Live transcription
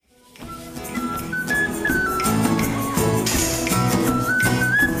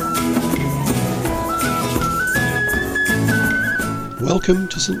Welcome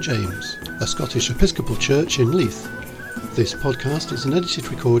to St James, a Scottish Episcopal church in Leith. This podcast is an edited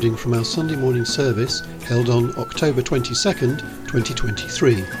recording from our Sunday morning service held on October 22nd,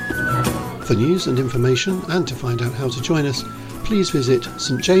 2023. For news and information and to find out how to join us, please visit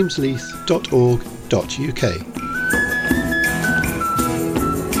stjamesleith.org.uk.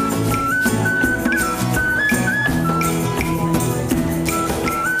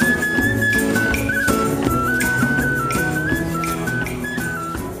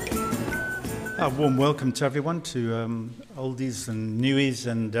 A warm welcome to everyone, to oldies and newies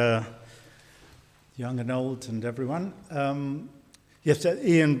and young and old and everyone. Yes,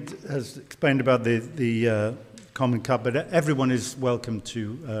 Iain has explained about the Common Cup, but everyone is welcome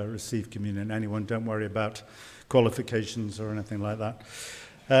to receive communion. Anyone, don't worry about qualifications or anything like that.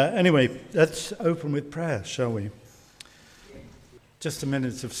 Anyway, let's open with prayer, shall we? Just a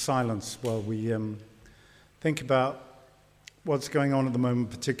minute of silence while we think about what's going on at the moment,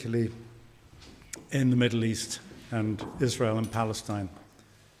 particularly in the Middle East and Israel and Palestine.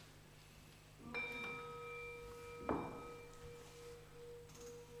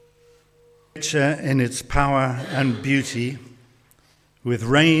 Nature in its power and beauty, with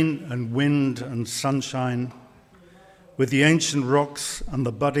rain and wind and sunshine, with the ancient rocks and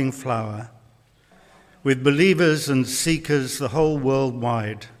the budding flower, with believers and seekers the whole world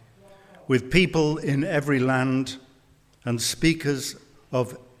wide, with people in every land and speakers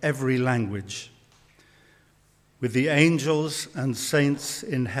of every language, with the angels and saints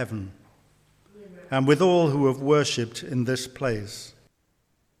in heaven, and with all who have worshipped in this place.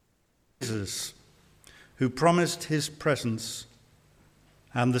 Jesus, who promised his presence,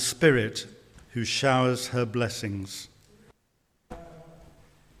 and the Spirit who showers her blessings.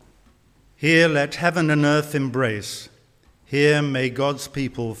 Here let heaven and earth embrace. Here may God's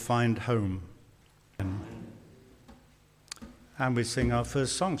people find home. And we sing our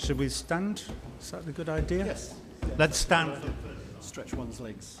first song. Should we stand? Is that a good idea? Yes. Let's stand. Stretch one's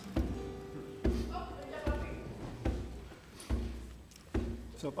legs.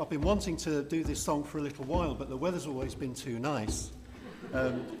 So I've been wanting to do this song for a little while, but the weather's always been too nice.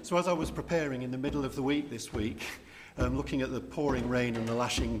 So as I was preparing in the middle of the week this week, looking at the pouring rain and the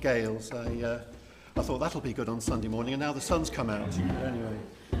lashing gales, I thought that'll be good on Sunday morning, and now the sun's come out. Anyway,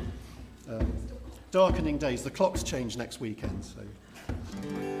 darkening days. The clocks change next weekend, so...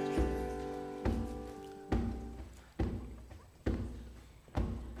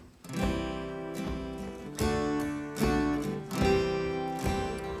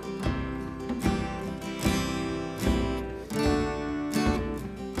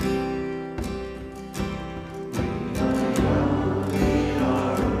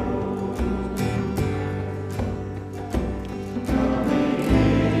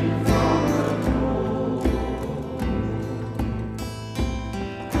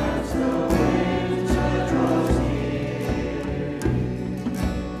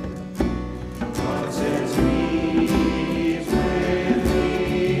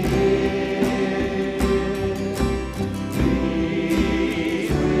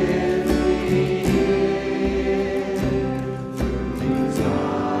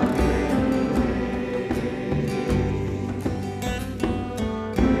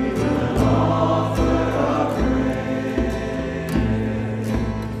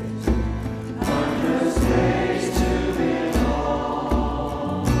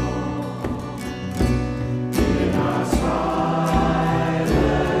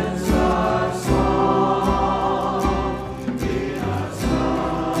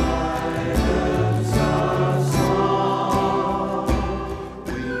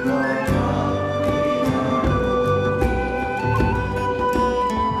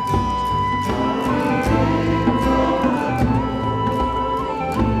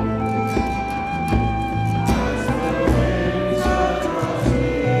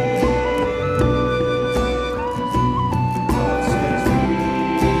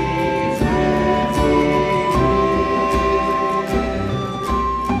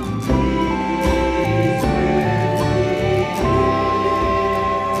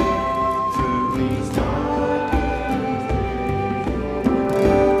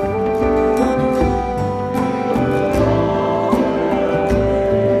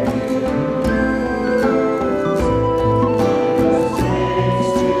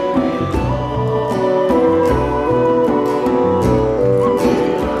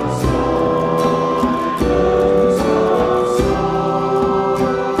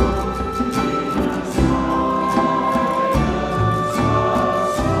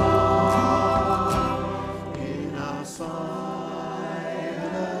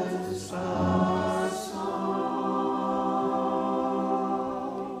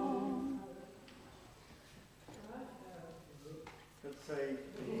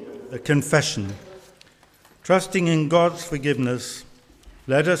 The confession. Trusting in God's forgiveness,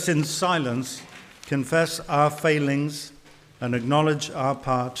 let us in silence confess our failings and acknowledge our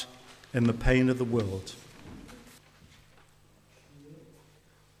part in the pain of the world.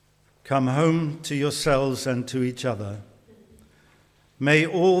 Come home to yourselves and to each other. May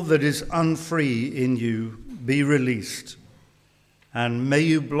all that is unfree in you be released, and may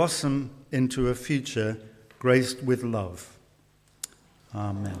you blossom into a future graced with love.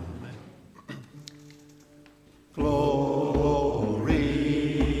 Amen. Glory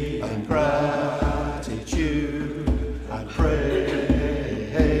and gratitude and praise,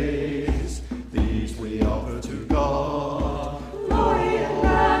 these we offer to God. Glory and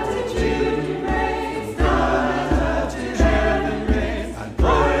gratitude and praise, gratitude and praise, and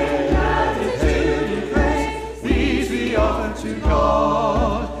gratitude and praise, these we offer to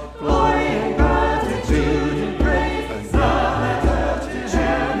God. glory and gratitude and praise, And gratitude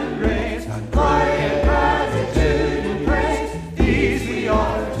and praise, and glory and gratitude and praise. these we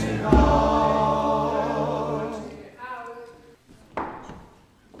offer to God.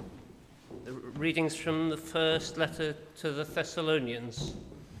 The readings from the first letter to the Thessalonians,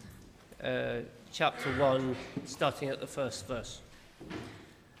 chapter 1, starting at the first verse.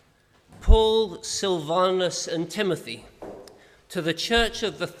 Paul, Silvanus, and Timothy, to the church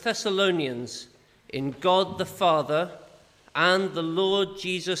of the Thessalonians, in God the Father and the Lord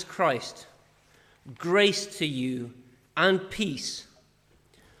Jesus Christ, grace to you and peace.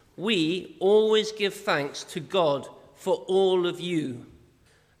 We always give thanks to God for all of you,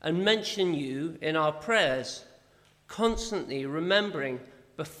 and mention you in our prayers, constantly remembering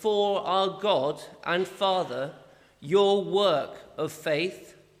before our God and Father your work of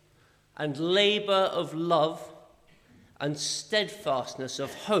faith and labor of love and steadfastness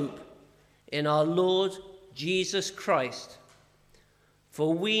of hope in our Lord Jesus Christ.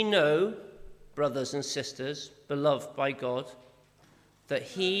 For we know, brothers and sisters, beloved by God, that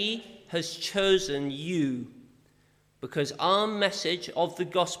he has chosen you, because our message of the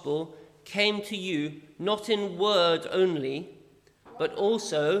gospel came to you not in word only, but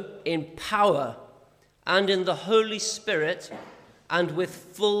also in power and in the Holy Spirit and with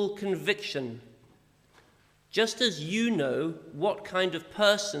full conviction. Just as you know what kind of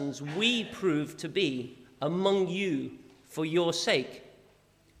persons we prove to be among you for your sake,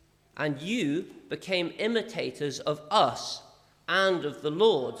 and you became imitators of us and of the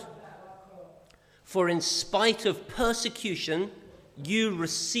Lord. For in spite of persecution, you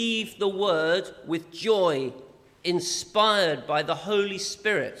received the word with joy, inspired by the Holy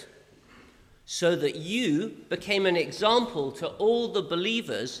Spirit, so that you became an example to all the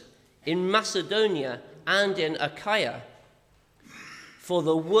believers in Macedonia and in Achaia. For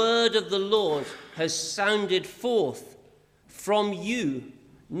the word of the Lord has sounded forth from you,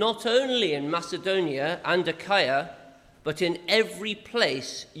 not only in Macedonia and Achaia, but in every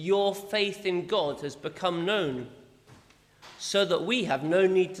place your faith in God has become known, so that we have no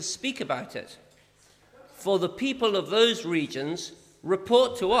need to speak about it. For the people of those regions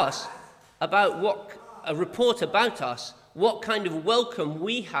report about us what kind of welcome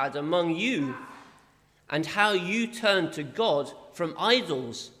we had among you, and how you turned to God from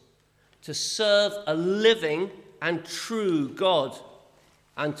idols to serve a living and true God,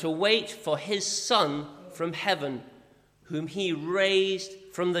 and to wait for his Son from heaven, whom he raised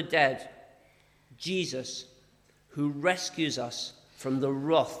from the dead, Jesus, who rescues us from the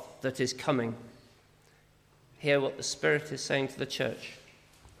wrath that is coming. Hear what the Spirit is saying to the church.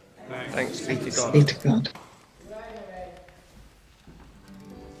 Thanks be to God. Be to God.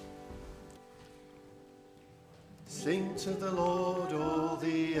 Sing to the Lord, all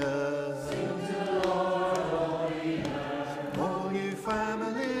the earth. Sing to the Lord, all the earth. All you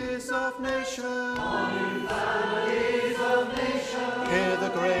families of nations. All you families of nations. Hear the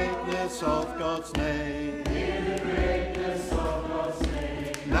greatness of God's name. Hear the greatness of God's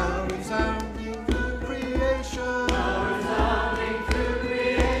name. Now resounding through creation. Now resounding through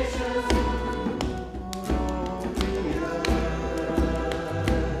creation. All the earth.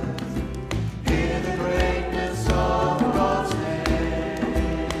 Hear the greatness of God's name.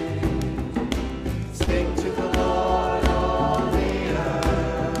 Sing to the Lord, all the earth.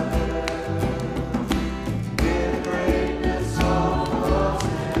 Hear the greatness of God's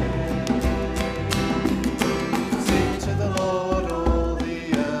name. Sing to the Lord, all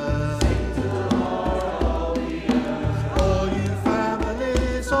the earth. All you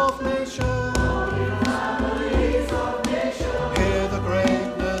families of nations. Hear the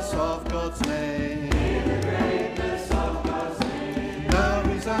greatness of God's name. Now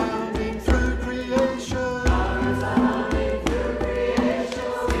resounding through creation.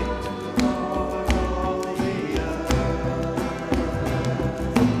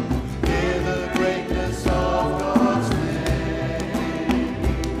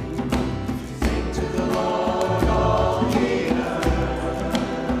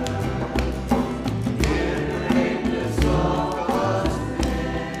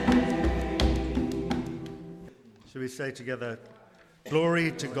 say together,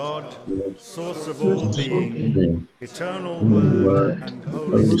 glory to God, source of all being, eternal Word and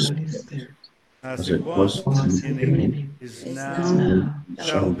Holy Spirit, as it was in the beginning, is now,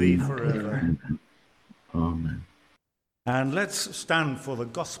 shall be forever. Amen. And let's stand for the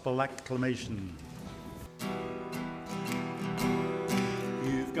gospel acclamation.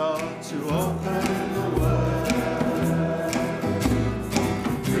 You've got to open the Word.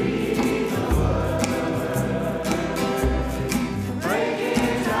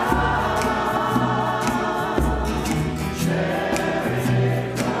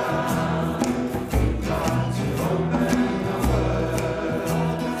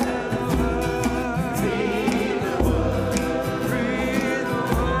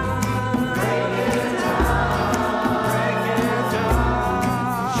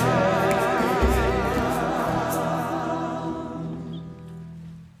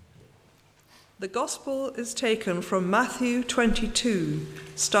 The Gospel is taken from Matthew 22,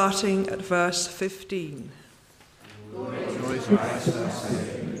 starting at verse 15.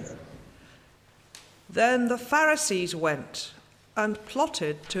 Then the Pharisees went and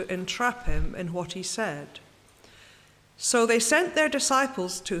plotted to entrap him in what he said. So they sent their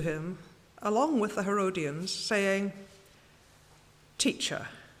disciples to him, along with the Herodians, saying, "Teacher,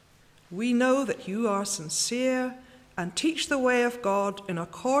 we know that you are sincere and teach the way of God in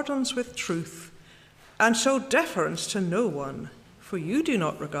accordance with truth, and show deference to no one, for you do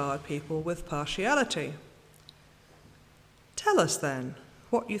not regard people with partiality. Tell us then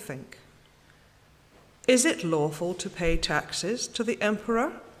what you think. Is it lawful to pay taxes to the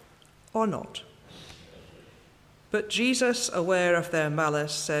emperor or not?" But Jesus, aware of their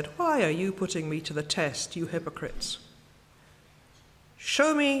malice, said, "Why are you putting me to the test, you hypocrites?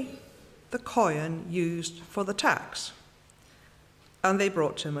 Show me the coin used for the tax." And they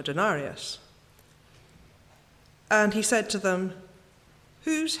brought him a denarius. And he said to them,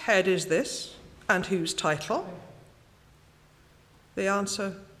 "Whose head is this, and whose title?" They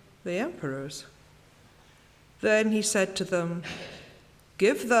answer, "The emperor's." Then he said to them,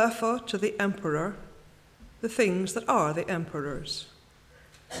 "Give therefore to the emperor the things that are the emperor's,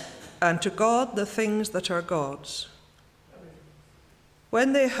 and to God the things that are God's."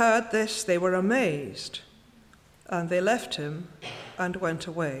 When they heard this, they were amazed, and they left him and went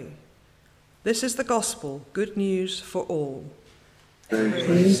away. This is the gospel, good news for all.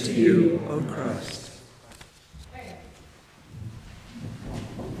 Praise to you, O Christ.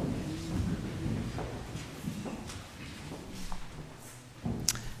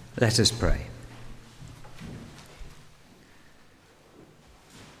 Let us pray.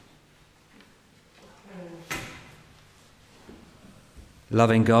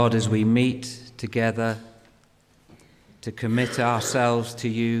 Loving God, as we meet together to commit ourselves to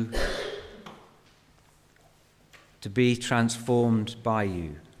you, to be transformed by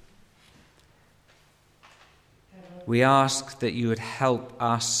you, we ask that you would help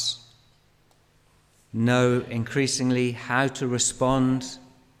us know increasingly how to respond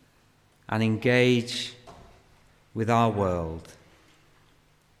and engage with our world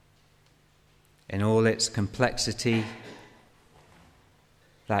in all its complexity,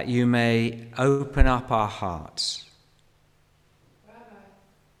 that you may open up our hearts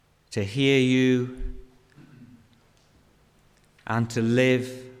to hear you and to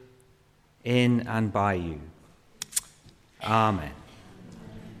live in and by you. Amen.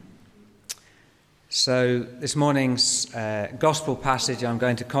 So this morning's gospel passage, I'm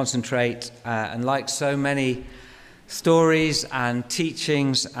going to concentrate, and like so many stories and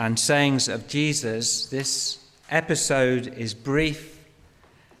teachings and sayings of Jesus, this episode is brief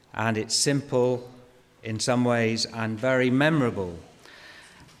and it's simple in some ways and very memorable.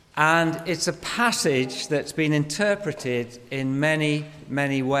 And it's a passage that's been interpreted in many,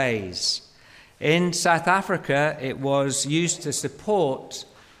 many ways. In South Africa, it was used to support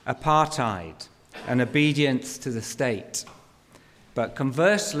apartheid and obedience to the state. But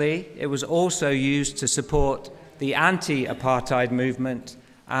conversely, it was also used to support the anti-apartheid movement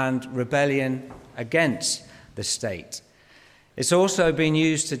and rebellion against the state. It's also been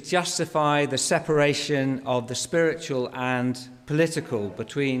used to justify the separation of the spiritual and political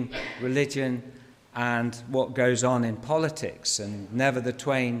between religion and what goes on in politics, and never the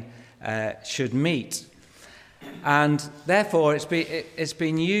twain should meet. And therefore it's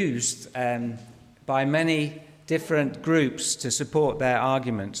been used by many different groups to support their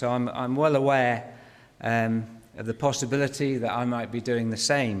argument. So I'm well aware of the possibility that I might be doing the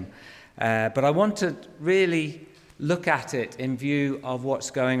same. But I want to really look at it in view of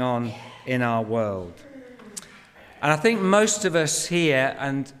what's going on in our world. And I think most of us here,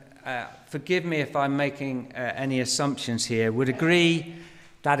 and forgive me if I'm making any assumptions here, would agree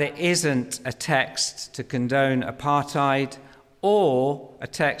that it isn't a text to condone apartheid or a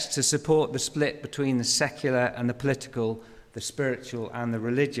text to support the split between the secular and the political, the spiritual and the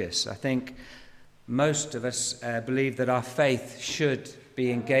religious. I think most of us believe that our faith should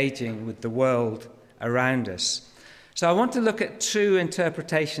be engaging with the world around us. So I want to look at two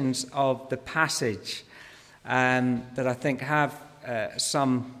interpretations of the passage that I think have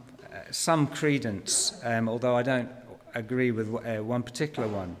some credence, although I don't agree with one particular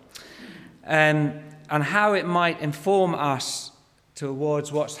one, and how it might inform us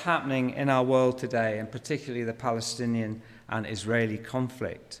towards what's happening in our world today, and particularly the Palestinian and Israeli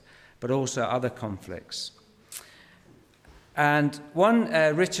conflict, but also other conflicts. And one,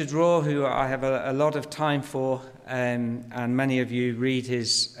 Richard Rohr, who I have a lot of time for, and many of you read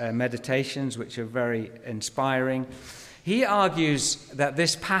his meditations, which are very inspiring, he argues that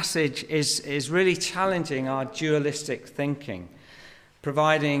this passage is really challenging our dualistic thinking,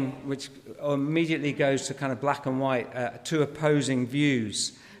 which immediately goes to kind of black and white, two opposing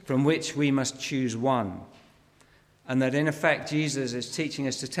views from which we must choose one. And that in effect Jesus is teaching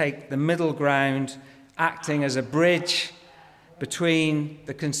us to take the middle ground, acting as a bridge between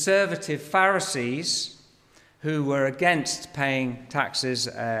the conservative Pharisees, who were against paying taxes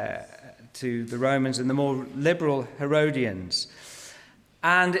to the Romans, and the more liberal Herodians.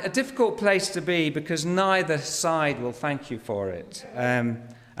 And a difficult place to be, because neither side will thank you for it. And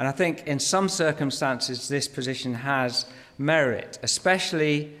I think in some circumstances this position has merit,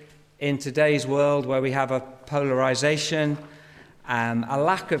 especially in today's world where we have a polarization, a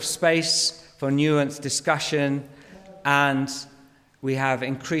lack of space for nuanced discussion, and we have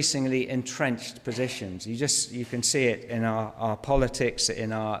increasingly entrenched positions. You can see it in our politics,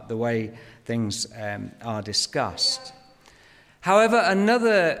 in the way things are discussed. However,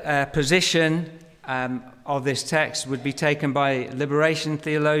 another position of this text would be taken by liberation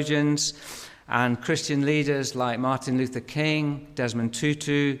theologians and Christian leaders like Martin Luther King, Desmond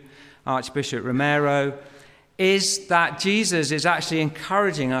Tutu, Archbishop Romero, is that Jesus is actually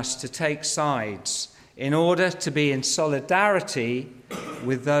encouraging us to take sides in order to be in solidarity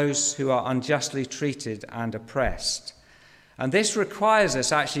with those who are unjustly treated and oppressed. And this requires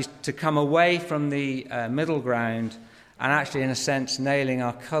us actually to come away from the middle ground and actually, in a sense, nailing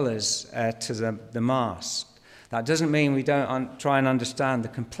our colours to the mast. That doesn't mean we don't try and understand the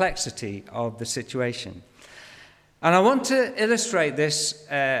complexity of the situation. And I want to illustrate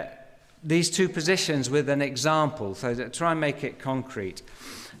these two positions with an example, so to try and make it concrete.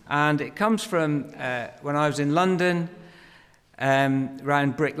 And it comes from when I was in London,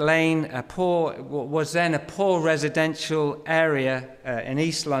 around Brick Lane, what was then a poor residential area in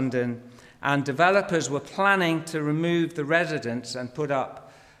East London, and developers were planning to remove the residents and put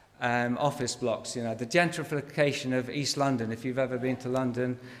up office blocks. You know, the gentrification of East London, if you've ever been to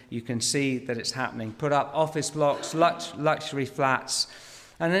London, you can see that it's happening. Put up office blocks, luxury flats,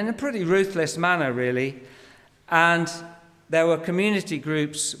 and in a pretty ruthless manner, really. And there were community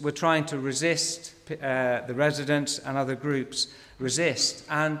groups were trying to resist, the residents and other groups resist.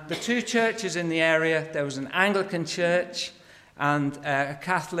 And the two churches in the area, there was an Anglican church and a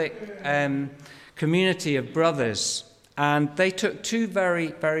Catholic community of brothers. And they took two very,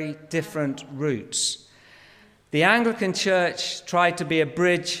 very different routes. The Anglican church tried to be a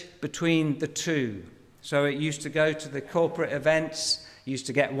bridge between the two. So it used to go to the corporate events, used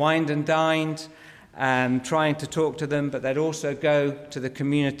to get wined and dined, trying to talk to them, but they'd also go to the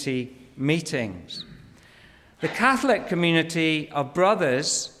community meetings. The Catholic community of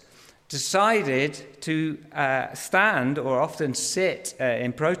brothers decided to stand, or often sit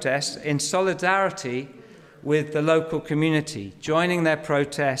in protest, in solidarity with the local community, joining their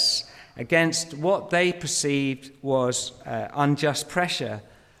protests against what they perceived was unjust pressure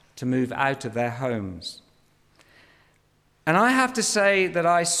to move out of their homes. And I have to say that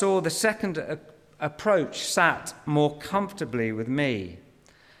I saw the second approach sat more comfortably with me.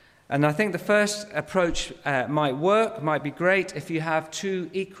 And I think the first approach might be great if you have two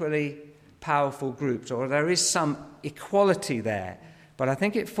equally powerful groups, or there is some equality there. But I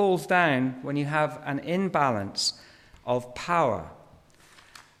think it falls down when you have an imbalance of power.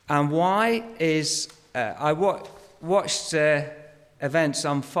 And why is... I watched events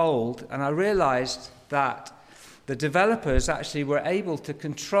unfold, and I realized that the developers actually were able to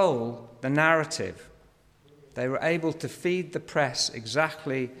control the narrative. They were able to feed the press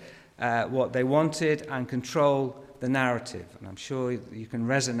exactly what they wanted and control the narrative. And I'm sure you can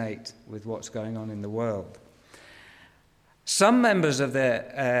resonate with what's going on in the world. Some members of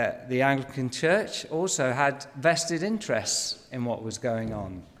the Anglican Church also had vested interests in what was going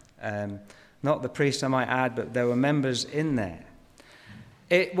on. Not the priests, I might add, but there were members in there.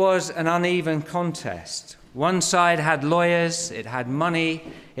 It was an uneven contest. One side had lawyers, it had money,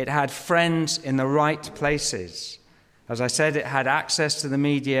 it had friends in the right places. As I said, it had access to the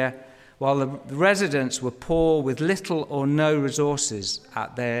media, while the residents were poor with little or no resources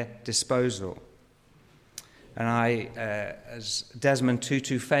at their disposal. And as Desmond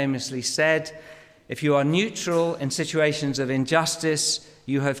Tutu famously said, if you are neutral in situations of injustice,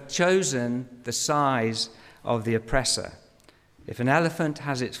 you have chosen the side of the oppressor. If an elephant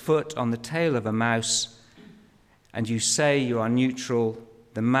has its foot on the tail of a mouse and you say you are neutral,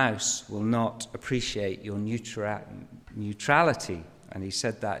 the mouse will not appreciate your neutrality. And he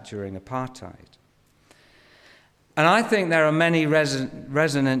said that during apartheid. And I think there are many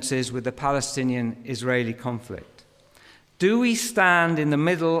resonances with the Palestinian-Israeli conflict. Do we stand in the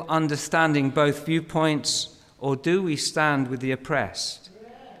middle, understanding both viewpoints, or do we stand with the oppressed?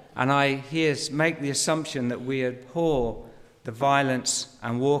 And I here make the assumption that we abhor the violence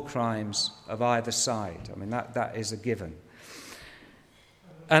and war crimes of either side. I mean, that is a given.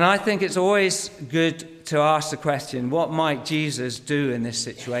 And I think it's always good to ask the question, what might Jesus do in this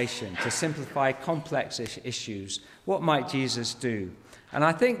situation? To simplify complex issues, what might Jesus do? And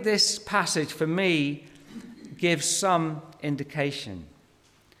I think this passage, for me, gives some indication.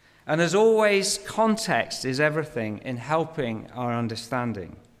 And as always, context is everything in helping our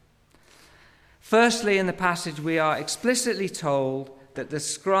understanding. Firstly, in the passage, we are explicitly told that the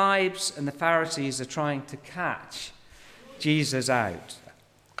scribes and the Pharisees are trying to catch Jesus out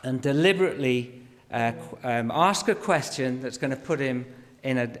and deliberately ask a question that's going to put him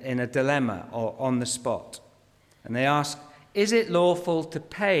in a dilemma or on the spot. And they ask, is it lawful to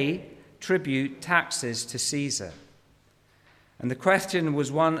pay tribute taxes to Caesar? And the question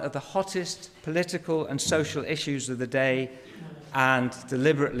was one of the hottest political and social issues of the day, and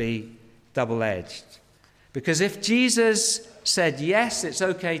deliberately double-edged. Because if Jesus said, yes, it's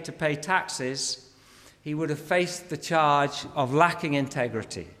okay to pay taxes, he would have faced the charge of lacking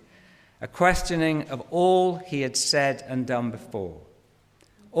integrity, a questioning of all he had said and done before.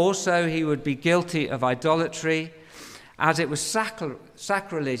 Also, he would be guilty of idolatry, as it was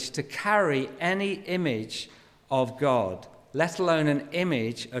sacrilege to carry any image of God, let alone an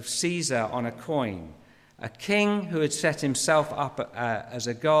image of Caesar on a coin, a king who had set himself up as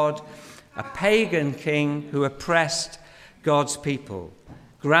a god, a pagan king who oppressed God's people,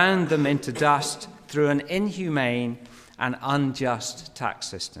 ground them into dust through an inhumane and unjust tax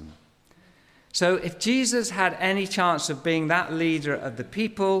system. So if Jesus had any chance of being that leader of the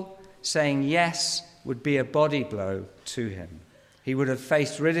people, saying yes would be a body blow to him. He would have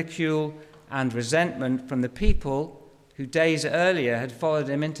faced ridicule and resentment from the people who days earlier had followed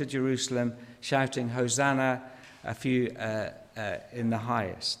him into Jerusalem, shouting, Hosanna, a few in the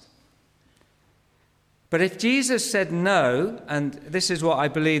highest. But if Jesus said no, and this is what I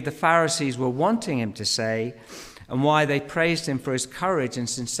believe the Pharisees were wanting him to say, and why they praised him for his courage and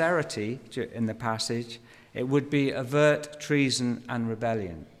sincerity in the passage, it would be avert treason and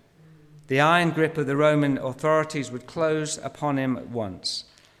rebellion. The iron grip of the Roman authorities would close upon him at once.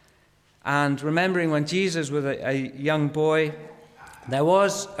 And remembering when Jesus was a young boy, there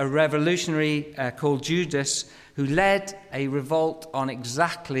was a revolutionary called Judas who led a revolt on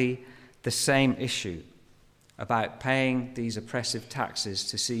exactly the same issue about paying these oppressive taxes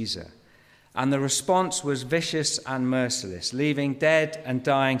to Caesar. And the response was vicious and merciless, leaving dead and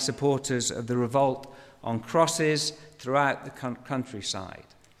dying supporters of the revolt on crosses throughout the countryside.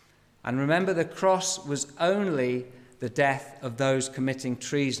 And remember, the cross was only the death of those committing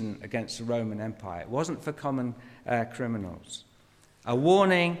treason against the Roman Empire. It wasn't for common criminals. A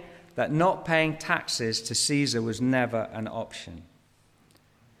warning that not paying taxes to Caesar was never an option.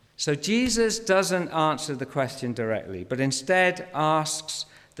 So Jesus doesn't answer the question directly, but instead asks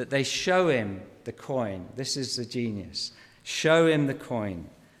that they show him the coin. This is the genius. Show him the coin.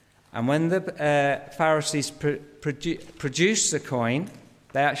 And when the Pharisees produce the coin,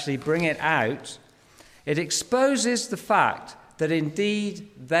 they actually bring it out. It exposes the fact that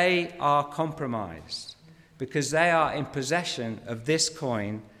indeed they are compromised, because they are in possession of this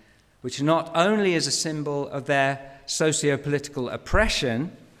coin, which not only is a symbol of their socio-political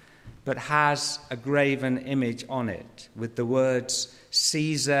oppression, but has a graven image on it with the words,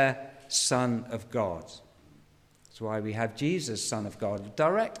 Caesar, Son of God. That's why we have Jesus, Son of God,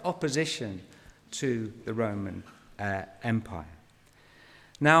 direct opposition to the Roman Empire.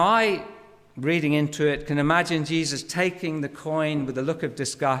 Now, I, reading into it, can imagine Jesus taking the coin with a look of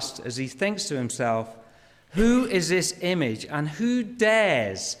disgust as he thinks to himself, who is this image and who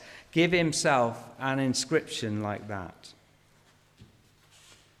dares give himself an inscription like that?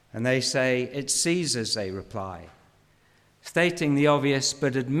 And they say, "It's Caesar's," they reply, stating the obvious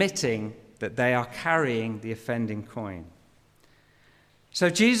but admitting that they are carrying the offending coin. So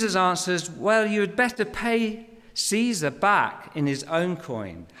Jesus answers, "Well, you had better pay Caesar back in his own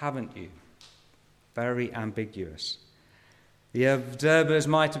coin, haven't you?" Very ambiguous. The observers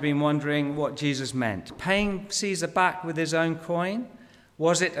might have been wondering what Jesus meant. Paying Caesar back with his own coin?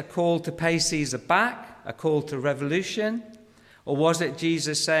 Was it a call to pay Caesar back, a call to revolution? Or was it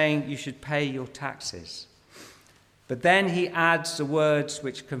Jesus saying you should pay your taxes? But then he adds the words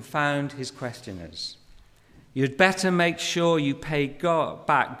which confound his questioners. You'd better make sure you pay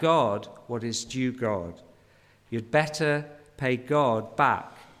back God what is due God. You'd better pay God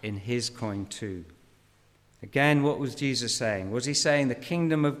back in his coin too. Again, what was Jesus saying? Was he saying the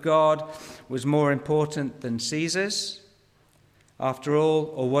kingdom of God was more important than Caesar's, after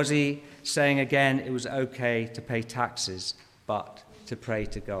all? Or was he saying again it was okay to pay taxes, but to pray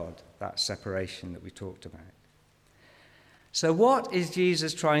to God, that separation that we talked about? So what is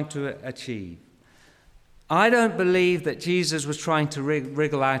Jesus trying to achieve? I don't believe that Jesus was trying to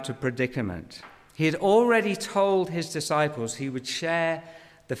wriggle out of predicament. He had already told his disciples he would share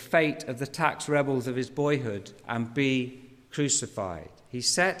the fate of the tax rebels of his boyhood and be crucified. He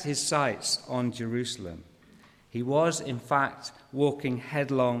set his sights on Jerusalem. He was, in fact, walking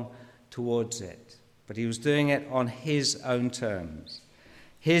headlong towards it, but he was doing it on his own terms.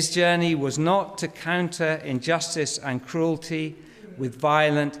 His journey was not to counter injustice and cruelty with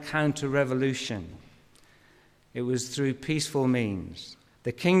violent counter-revolution. It was through peaceful means.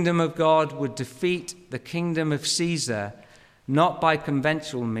 The kingdom of God would defeat the kingdom of Caesar, not by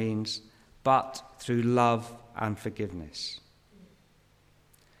conventional means, but through love and forgiveness.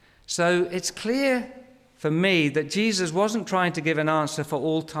 So it's clear for me that Jesus wasn't trying to give an answer for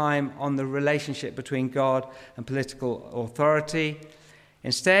all time on the relationship between God and political authority.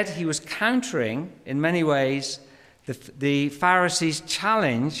 Instead, he was countering, in many ways, the Pharisees'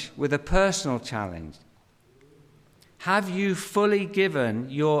 challenge with a personal challenge. Have you fully given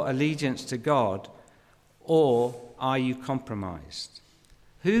your allegiance to God, or are you compromised?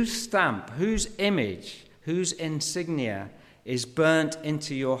 Whose stamp, whose image, whose insignia is burnt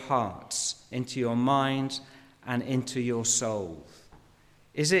into your hearts, into your minds, and into your souls?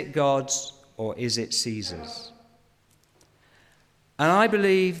 Is it God's or is it Caesar's? And I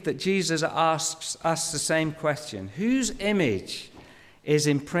believe that Jesus asks us the same question. Whose image is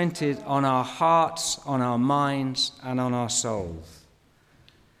imprinted on our hearts, on our minds, and on our souls?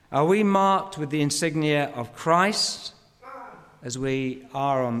 Are we marked with the insignia of Christ, as we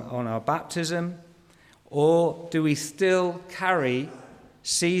are on our baptism, or do we still carry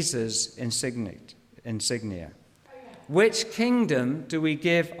Caesar's insignia? Which kingdom do we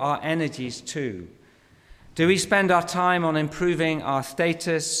give our energies to? Do we spend our time on improving our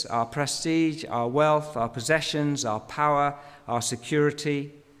status, our prestige, our wealth, our possessions, our power, our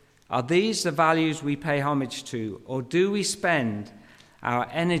security? Are these the values we pay homage to, or do we spend our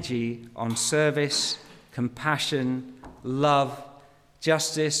energy on service, compassion, love,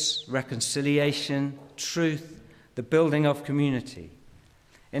 justice, reconciliation, truth, the building of community?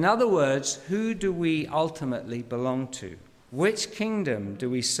 In other words, who do we ultimately belong to? Which kingdom do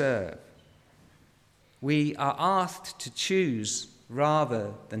we serve? We are asked to choose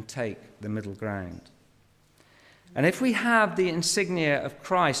rather than take the middle ground. And if we have the insignia of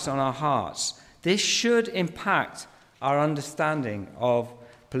Christ on our hearts, this should impact our understanding of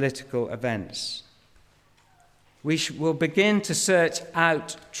political events. We will begin to search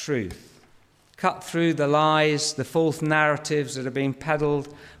out truth, cut through the lies, the false narratives that are being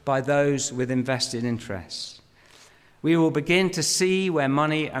peddled by those with invested interests. We will begin to see where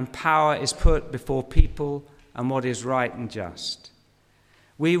money and power is put before people and what is right and just.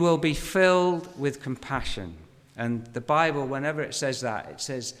 We will be filled with compassion. And the Bible, whenever it says that, it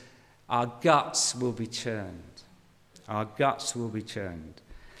says our guts will be churned. Our guts will be churned.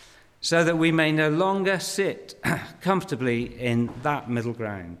 So that we may no longer sit comfortably in that middle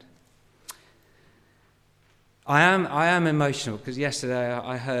ground. I am emotional because yesterday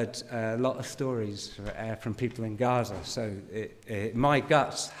I heard a lot of stories from people in Gaza, so my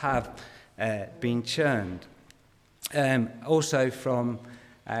guts have been churned. Also from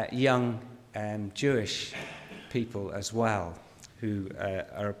young Jewish people as well, who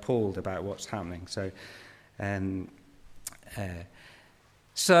are appalled about what's happening. So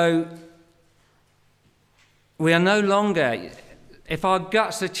we are no longer... If our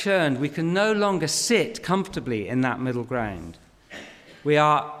guts are churned, we can no longer sit comfortably in that middle ground. We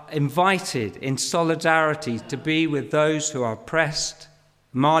are invited in solidarity to be with those who are oppressed,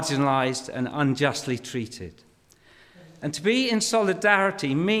 marginalized, and unjustly treated. And to be in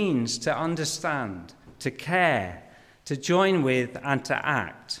solidarity means to understand, to care, to join with and to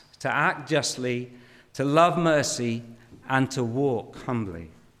act justly, to love mercy, and to walk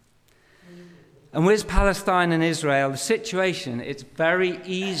humbly. And with Palestine and Israel, the situation, it's very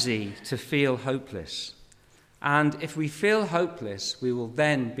easy to feel hopeless. And if we feel hopeless, we will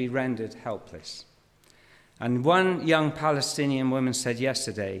then be rendered helpless. And one young Palestinian woman said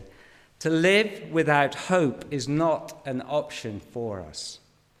yesterday, to live without hope is not an option for us.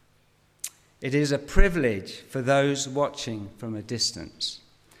 It is a privilege for those watching from a distance.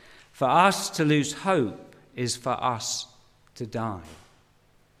 For us to lose hope is for us to die.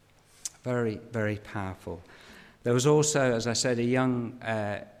 Very, very powerful. There was also, as I said, a young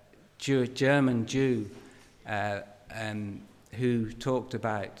German Jew who talked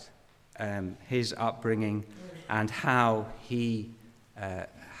about his upbringing and how he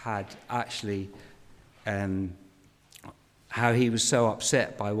had actually, how he was so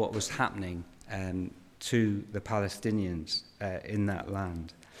upset by what was happening to the Palestinians in that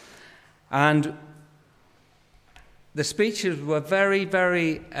land. And the speeches were very,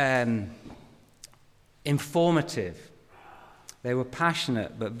 very informative. They were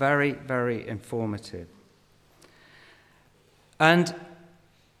passionate, but very, very informative. And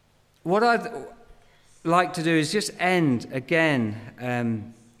what I'd like to do is just end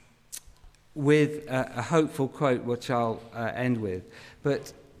again with a hopeful quote, which I'll end with.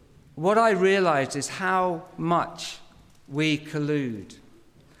 But what I realized is how much we collude.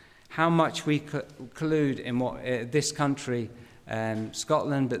 How much we collude in what this country,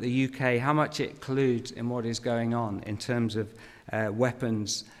 Scotland, but the UK, how much it colludes in what is going on in terms of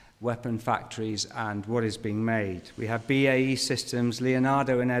weapon factories and what is being made. We have BAE Systems,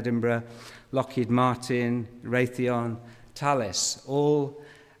 Leonardo in Edinburgh, Lockheed Martin, Raytheon, Thales, all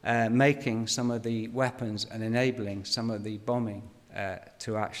making some of the weapons and enabling some of the bombing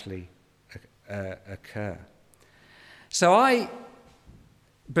to actually occur. So I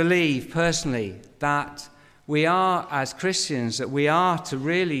believe personally that we are, as Christians, that we are to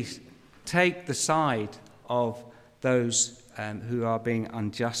really take the side of those who are being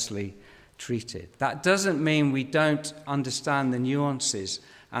unjustly treated. That doesn't mean we don't understand the nuances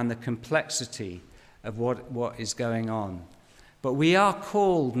and the complexity of what is going on. But we are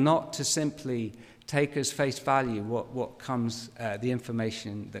called not to simply take as face value what comes, the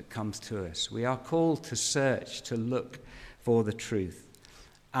information that comes to us. We are called to search, to look for the truth,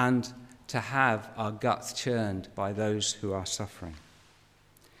 and to have our guts churned by those who are suffering.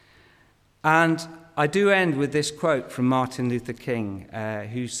 And I do end with this quote from Martin Luther King,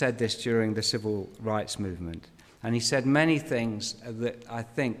 who said this during the civil rights movement. And he said many things that I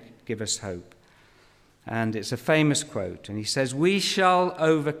think give us hope. And it's a famous quote. And he says, "We shall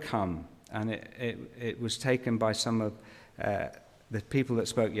overcome." And it was taken by some of the people that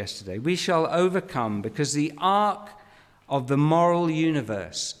spoke yesterday. "We shall overcome because the arc of the moral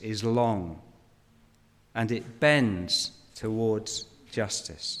universe is long, and it bends towards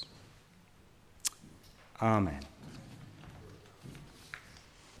justice." Amen.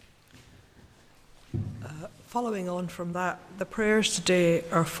 Following on from that, the prayers today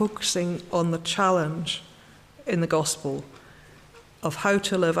are focusing on the challenge in the gospel of how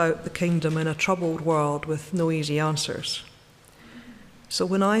to live out the kingdom in a troubled world with no easy answers. So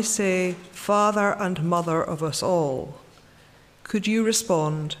when I say, "Father and Mother of us all," could you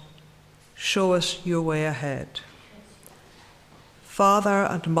respond, "Show us your way ahead"? Father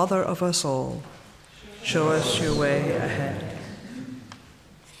and Mother of us all, show us your way ahead.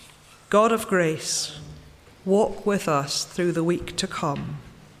 God of grace, walk with us through the week to come.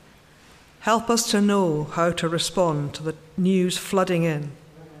 Help us to know how to respond to the news flooding in,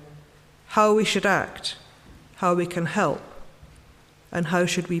 how we should act, how we can help, and how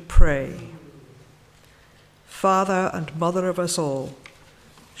should we pray. Father and Mother of us all,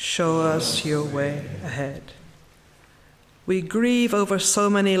 show us your way ahead. We grieve over so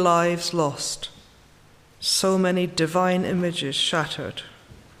many lives lost, so many divine images shattered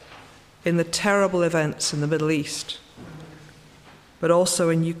in the terrible events in the Middle East, but also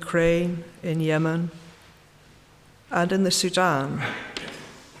in Ukraine, in Yemen, and in the Sudan.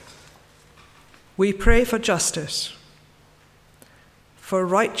 We pray for justice, for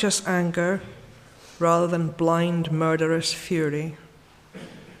righteous anger rather than blind murderous fury,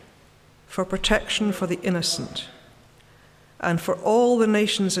 for protection for the innocent, and for all the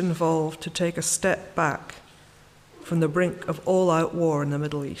nations involved to take a step back from the brink of all-out war in the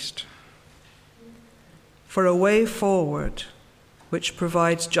Middle East, for a way forward which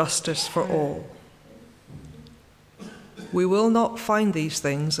provides justice for all. We will not find these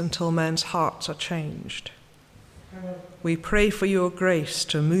things until men's hearts are changed. We pray for your grace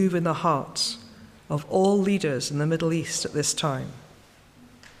to move in the hearts of all leaders in the Middle East at this time,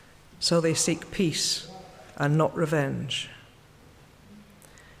 so they seek peace and not revenge.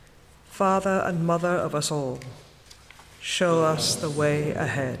 Father and Mother of us all, show us the way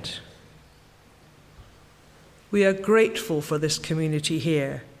ahead. We are grateful for this community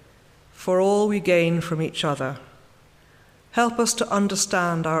here, for all we gain from each other. Help us to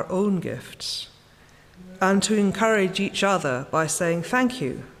understand our own gifts and to encourage each other by saying thank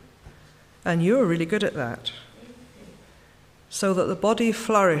you, and you're really good at that, so that the body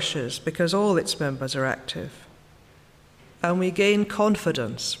flourishes because all its members are active, and we gain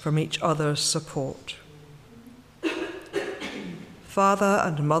confidence from each other's support. Father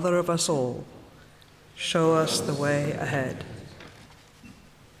and Mother of us all, show us the way ahead.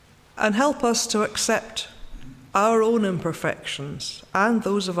 And help us to accept our own imperfections and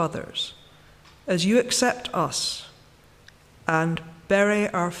those of others, as you accept us, and bury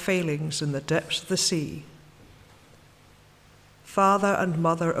our failings in the depths of the sea. Father and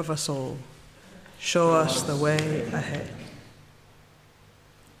Mother of us all, show us the way ahead.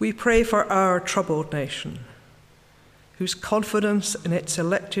 We pray for our troubled nation, whose confidence in its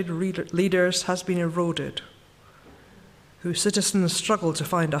elected leaders has been eroded, whose citizens struggle to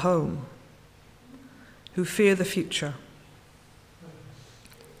find a home, who fear the future.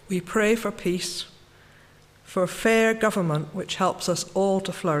 We pray for peace, for fair government which helps us all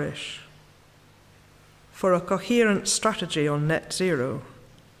to flourish, for a coherent strategy on net zero,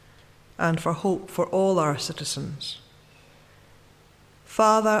 and for hope for all our citizens.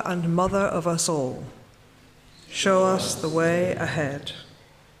 Father and Mother of us all, show us the way ahead.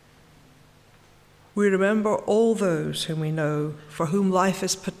 We remember all those whom we know for whom life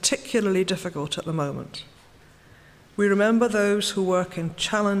is particularly difficult at the moment. We remember those who work in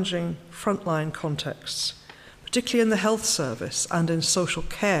challenging frontline contexts, particularly in the health service and in social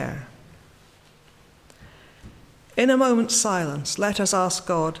care. In a moment's silence, let us ask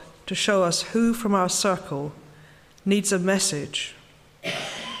God to show us who from our circle needs a message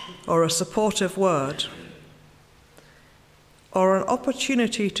or a supportive word, or an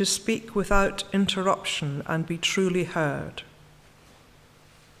opportunity to speak without interruption and be truly heard.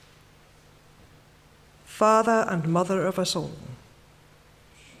 Father and Mother of us all,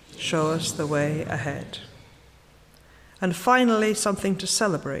 show us the way ahead. And finally, something to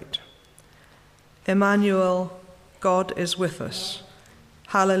celebrate. Emmanuel, God is with us.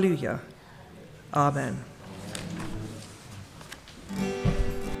 Hallelujah. Amen.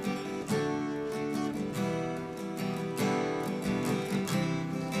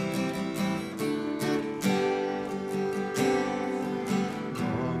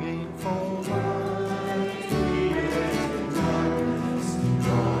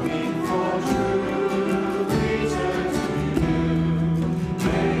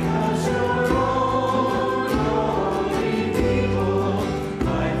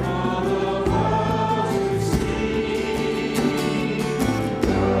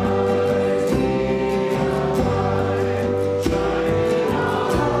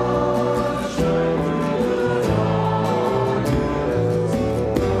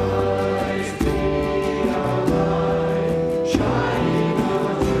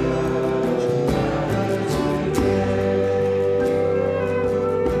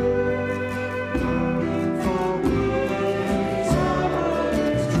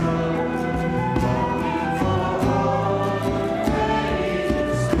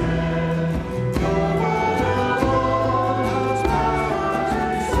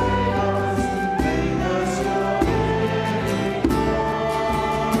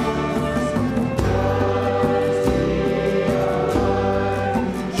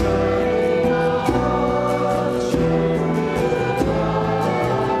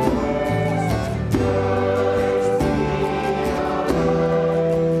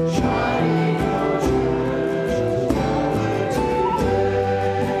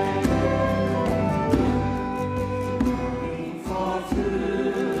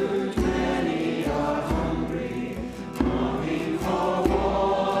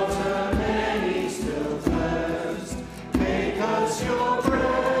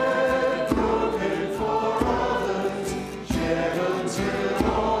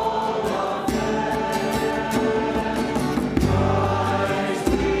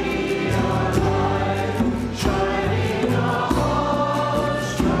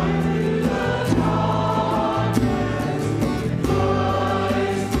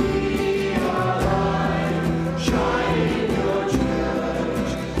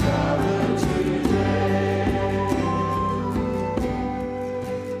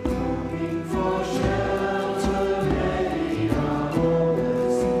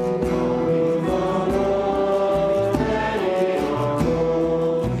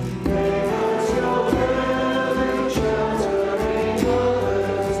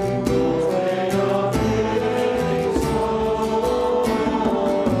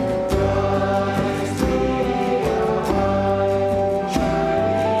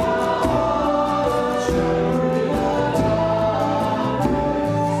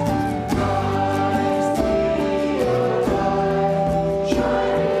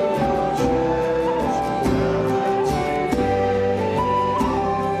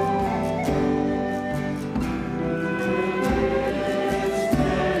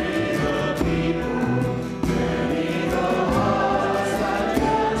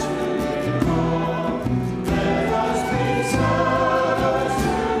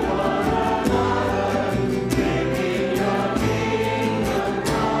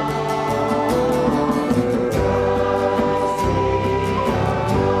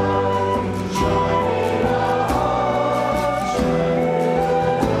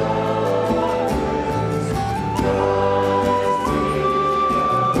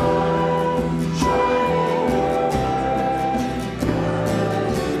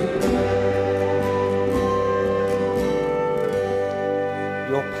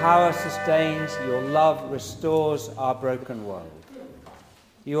 power sustains, your love restores our broken world.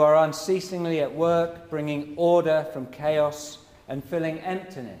 You are unceasingly at work, bringing order from chaos and filling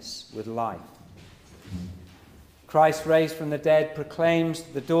emptiness with life. Christ raised from the dead proclaims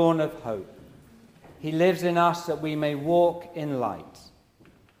the dawn of hope. He lives in us that we may walk in light.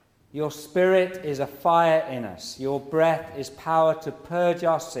 Your spirit is a fire in us. Your breath is power to purge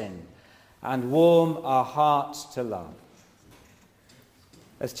our sin and warm our hearts to love.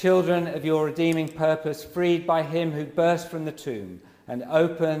 As children of your redeeming purpose, freed by him who burst from the tomb and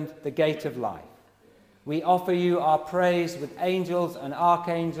opened the gate of life, we offer you our praise with angels and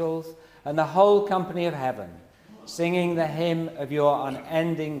archangels and the whole company of heaven, singing the hymn of your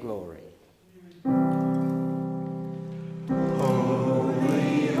unending glory.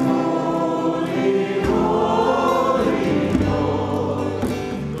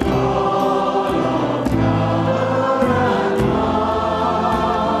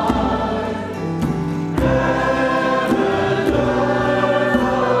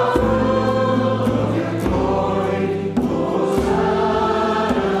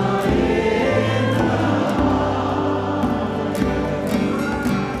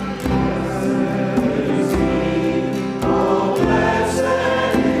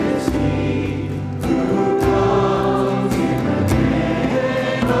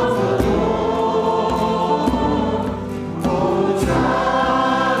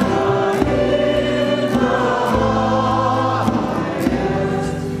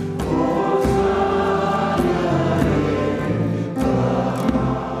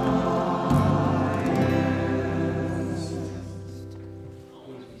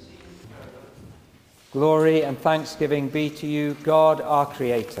 Glory and thanksgiving be to you, God our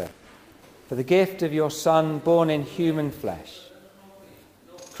Creator, for the gift of your Son born in human flesh.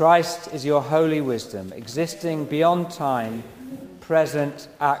 Christ is your holy wisdom, existing beyond time, present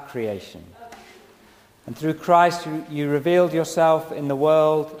at creation. And through Christ you revealed yourself in the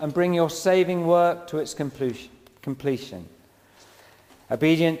world and bring your saving work to its completion.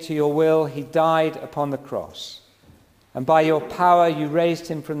 Obedient to your will, he died upon the cross, and by your power you raised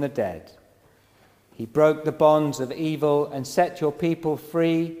him from the dead. He broke the bonds of evil and set your people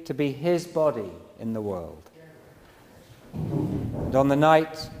free to be his body in the world. And on the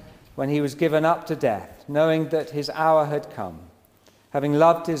night when he was given up to death, knowing that his hour had come, having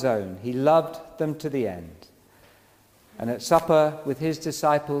loved his own, he loved them to the end. And at supper with his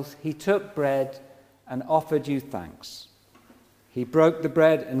disciples, he took bread and offered you thanks. He broke the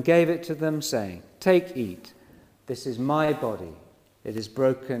bread and gave it to them, saying, "Take, eat. This is my body. It is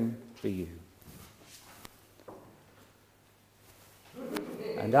broken for you."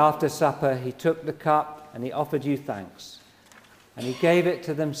 And after supper, he took the cup and he offered you thanks. And he gave it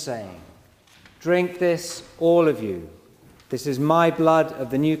to them, saying, "Drink this, all of you. This is my blood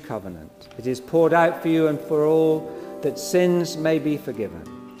of the new covenant. It is poured out for you and for all, that sins may be forgiven.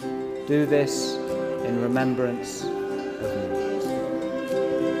 Do this in remembrance of me."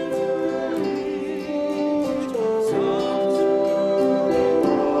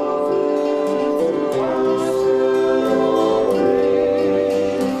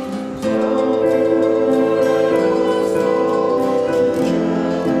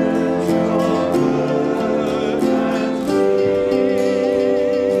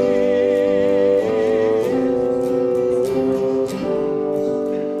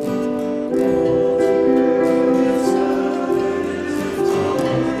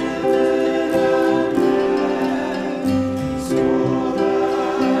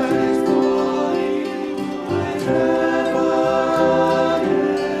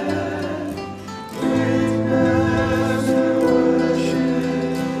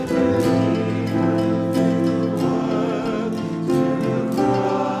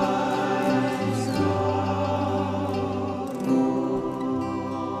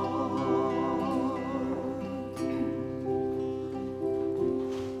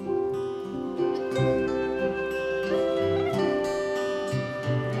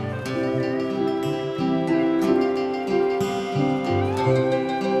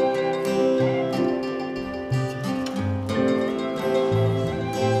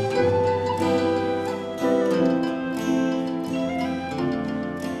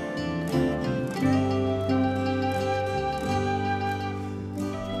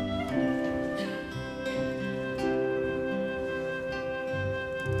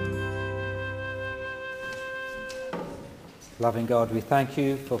 Loving God, we thank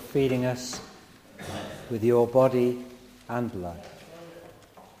you for feeding us with your body and blood.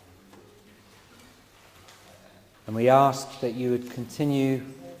 And we ask that you would continue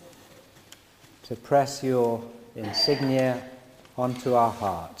to press your insignia onto our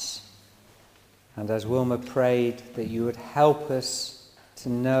hearts. And as Wilma prayed, that you would help us to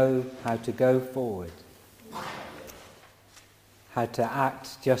know how to go forward, how to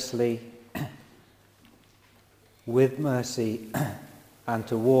act justly, with mercy, and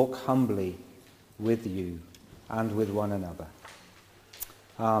to walk humbly with you and with one another.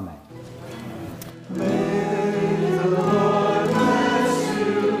 Amen. May the Lord bless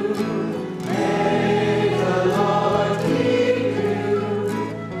you. May the Lord keep you.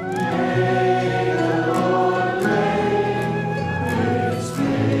 May the Lord make His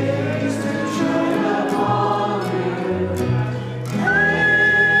face to shine upon you.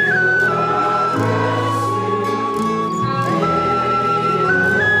 May the Lord bless you. May the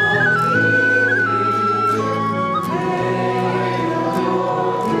Lord keep you. May the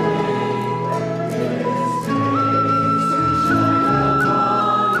Lord make His face to shine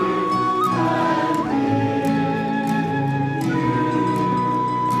upon you and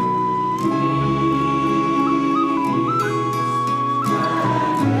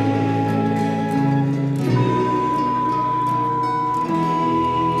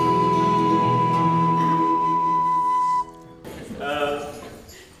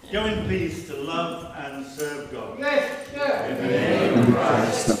Go in peace to love and serve God. yes, sir. In the name of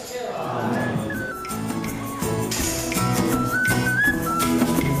Christ.